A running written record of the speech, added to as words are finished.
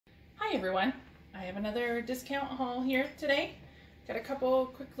Hi everyone, I have another discount haul here today. Got a couple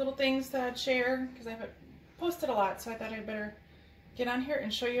quick little things that I'd share because I haven't posted a lot, so I thought I'd better get on here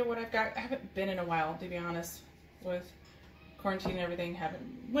and show you what I've got. I haven't been in a while, to be honest, with quarantine and everything,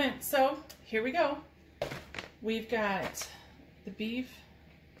 haven't went, so here we go. We've got the beef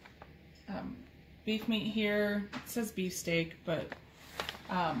meat here. It says beef steak, but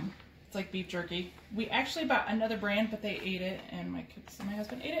it's like beef jerky. We actually bought another brand, but they ate it, and my kids and my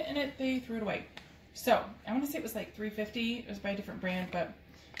husband ate it, and they threw it away. So I want to say it was like $3.50. It was by a different brand, but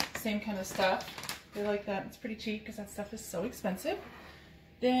same kind of stuff. They like that. It's pretty cheap because that stuff is so expensive.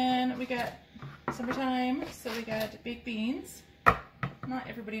 Then we got summertime, so we got baked beans. Not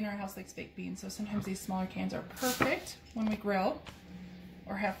everybody in our house likes baked beans, so sometimes these smaller cans are perfect when we grill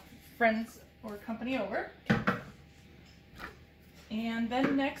or have friends or company over. And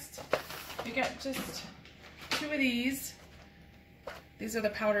then next, we got just two of these. These are the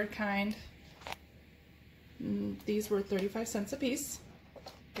powdered kind. These were 35 cents a piece.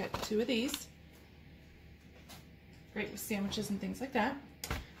 Got two of these. Great with sandwiches and things like that.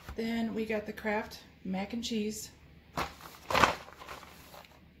 Then we got the Kraft mac and cheese.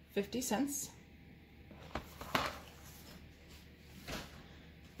 50 cents.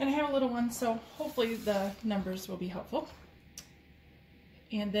 And I have a little one, so hopefully the numbers will be helpful.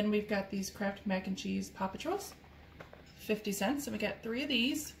 And then we've got these Kraft mac and cheese Paw Patrols, 50 cents. And we got three of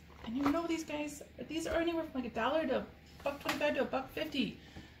these. And you know these guys, these are anywhere from like $1 to $1.25 to $1.50,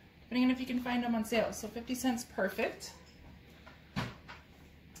 depending on if you can find them on sale. So 50 cents, perfect.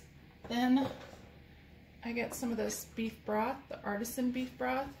 Then I got some of this beef broth, the artisan beef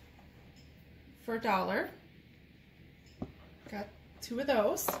broth, for $1. Got two of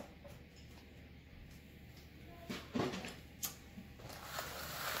those.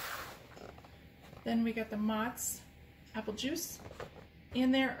 Then we got the Mott's apple juice.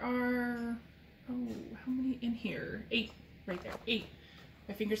 And there are, oh, how many in here? 8, right there, 8.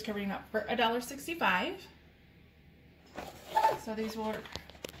 My finger's covering up for $1.65. So these will work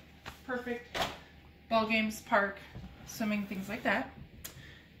perfect. Ball games, park, swimming, things like that.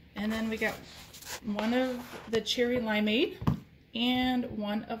 And then we got one of the cherry limeade and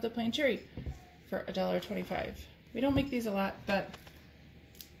one of the plain cherry for $1.25. We don't make these a lot, but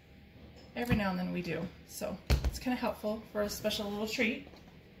every now and then we do. So it's kind of helpful for a special little treat.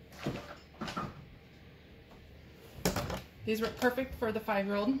 These were perfect for the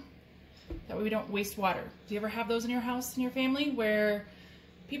 5-year-old. That way we don't waste water. Do you ever have those in your house, in your family, where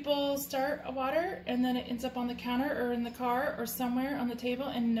people start a water and then it ends up on the counter or in the car or somewhere on the table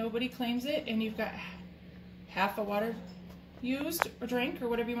and nobody claims it, and you've got half a water used or drank or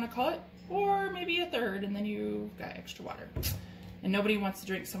whatever you want to call it, or maybe a third, and then you've got extra water. And nobody wants to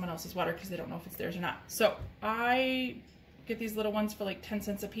drink someone else's water because they don't know if it's theirs or not. So I get these little ones for like 10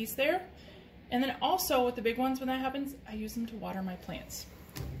 cents a piece there. And then also with the big ones, when that happens, I use them to water my plants.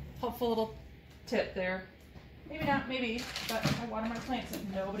 Helpful little tip there. Maybe not, maybe, but I water my plants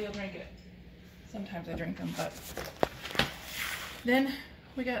and nobody will drink it. Sometimes I drink them, but. Then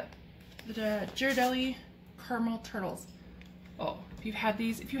we got the Ghirardelli caramel turtles. Oh, if you've had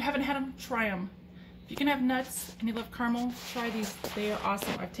these, if you haven't had them, try them. If you can have nuts and you love caramel, try these. They are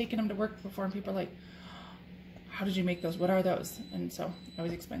awesome. I've taken them to work before and people are like, how did you make those? What are those? And so I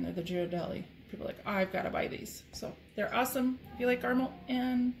always explain they're the Ghirardelli. People are like, oh, I've got to buy these. So they're awesome if you like caramel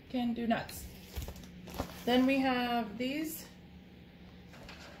and can do nuts. Then we have these.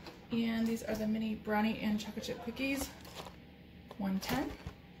 And these are the mini brownie and chocolate chip cookies. $1.10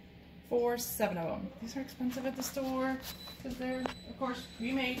 for 7 of them. These are expensive at the store because they're, of course,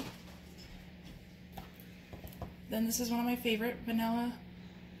 pre-made. Then this is one of my favorite, vanilla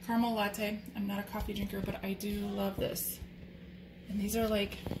caramel latte. I'm not a coffee drinker, but I do love this. And these are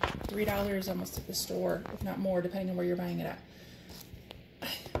like $3 almost at the store, if not more, depending on where you're buying it at. I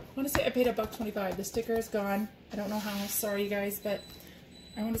want to say I paid $1.25. The sticker is gone. I don't know how, sorry you guys, but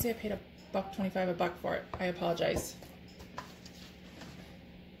I want to say I paid $1.25, $1 for it. I apologize.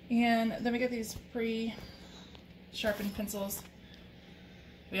 And then we got these pre-sharpened pencils.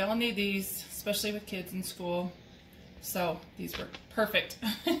 We all need these, especially with kids in school. So these were perfect.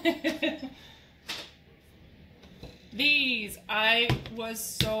 These I was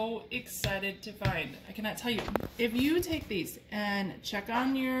so excited to find. I cannot tell you. If you take these and check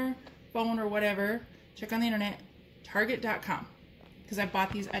on your phone or whatever, check on the internet, Target.com, because I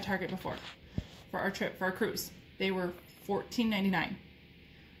bought these at Target before for our trip, for our cruise. They were $14.99.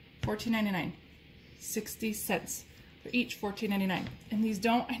 $14.99. 60 cents for each, $14.99. And these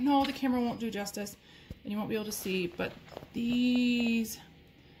don't, I know the camera won't do justice and you won't be able to see, but these,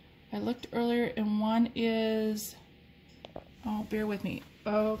 I looked earlier and one is, oh, bear with me.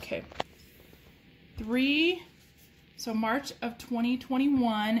 Okay. So March of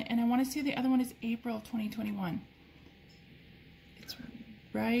 2021, and I want to say the other one is April of 2021. It's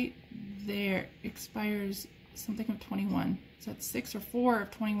right there. Expires something of 21. So that's 6 or 4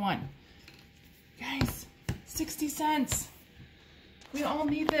 of 21. Guys, 60 cents. We all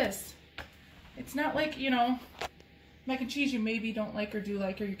need this. It's not like, you know, mac and cheese you maybe don't like or do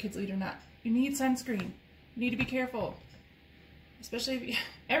like or your kids eat or not. You need sunscreen. You need to be careful. Especially if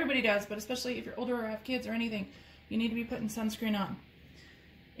everybody does, but especially if you're older or have kids or anything, you need to be putting sunscreen on.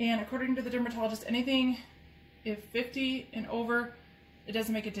 And according to the dermatologist, anything if 50 and over, it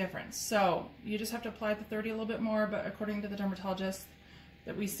doesn't make a difference. So you just have to apply the 30 a little bit more, but according to the dermatologist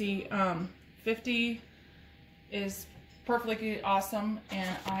that we see, 50 is perfectly awesome,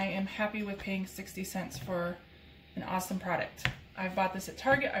 and I am happy with paying 60 cents for an awesome product. I've bought this at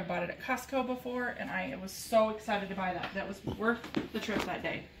Target, I've bought it at Costco before, and I was so excited to buy that. That was worth the trip that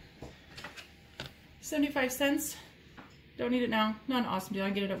day. 75 cents. Don't need it now. Not an awesome deal. I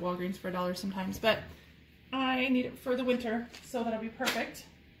get it at Walgreens for $1 sometimes, but I need it for the winter, so that'll be perfect.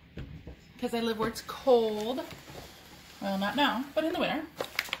 Because I live where it's cold. Well, not now, but in the winter.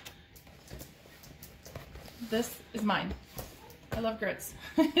 This is mine. I love grits.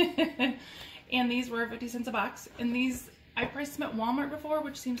 And these were 50 cents a box. And these, I priced them at Walmart before,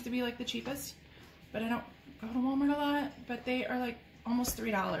 which seems to be like the cheapest. But I don't go to Walmart a lot. But they are like almost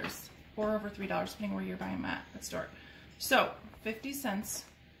 $3 or over $3, depending where you're buying them at the store. So 50 cents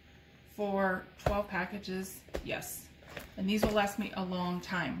for 12 packages, yes. And these will last me a long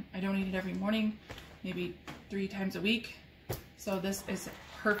time. I don't eat it every morning, maybe 3 times a week. So this is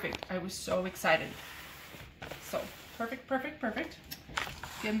perfect. I was so excited. So perfect, perfect, perfect.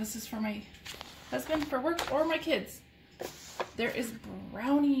 Again, this is for my husband for work or my kids. There is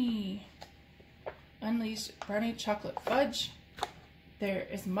brownie, Unleashed brownie chocolate fudge. There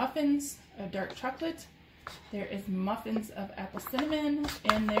is muffins of dark chocolate. There is muffins of apple cinnamon,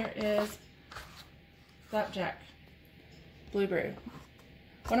 and there is flapjack blueberry.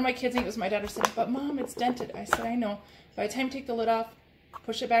 One of my kids, I think it was my daughter, said, "But Mom, it's dented." I said, "I know. By the time you take the lid off,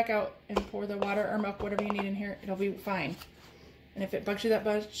 push it back out and pour the water or milk, whatever you need in here, it'll be fine. And if it bugs you that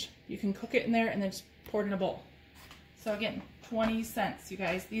much, you can cook it in there and then just pour it in a bowl." So again, 20 cents, you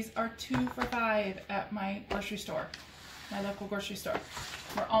guys. These are 2 for $5 at my grocery store, my local grocery store.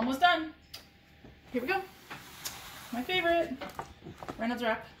 We're almost done. Here we go. My favorite, Reynolds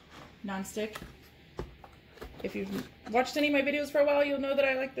Wrap, non-stick. If you've watched any of my videos for a while, you'll know that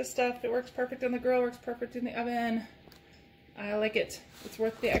I like this stuff. It works perfect on the grill, works perfect in the oven. I like it. It's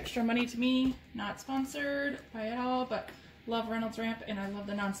worth the extra money to me. Not sponsored by it all, but love Reynolds Wrap, and I love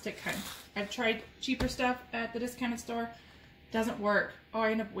the non-stick kind. I've tried cheaper stuff at the discounted store. Doesn't work. Oh,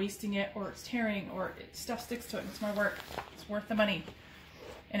 I end up wasting it, or it's tearing, or stuff sticks to it. It's more work. It's worth the money.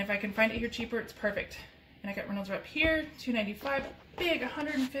 And if I can find it here cheaper, it's perfect. And I got Reynolds Wrap here, $2.95, big,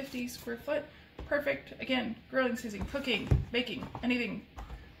 150 square foot. Perfect. Again, grilling, seasoning, cooking, baking, anything.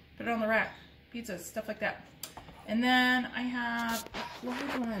 Put it on the rack. Pizzas, stuff like that. And then I have a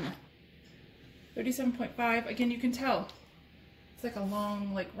large one, 37.5. Again, you can tell. It's like a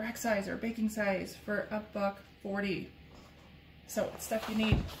long, like rack size or baking size for $1.40. So it's stuff you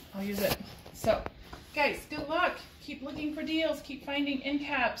need. I'll use it. So, guys, good luck. Keep looking for deals. Keep finding end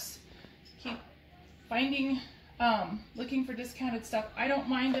caps. Keep finding, looking for discounted stuff. I don't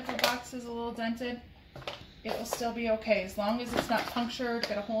mind if a box is a little dented. It will still be okay as long as it's not punctured,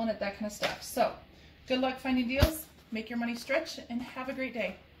 got a hole in it, that kind of stuff. So, good luck finding deals. Make your money stretch and have a great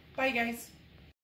day. Bye, guys.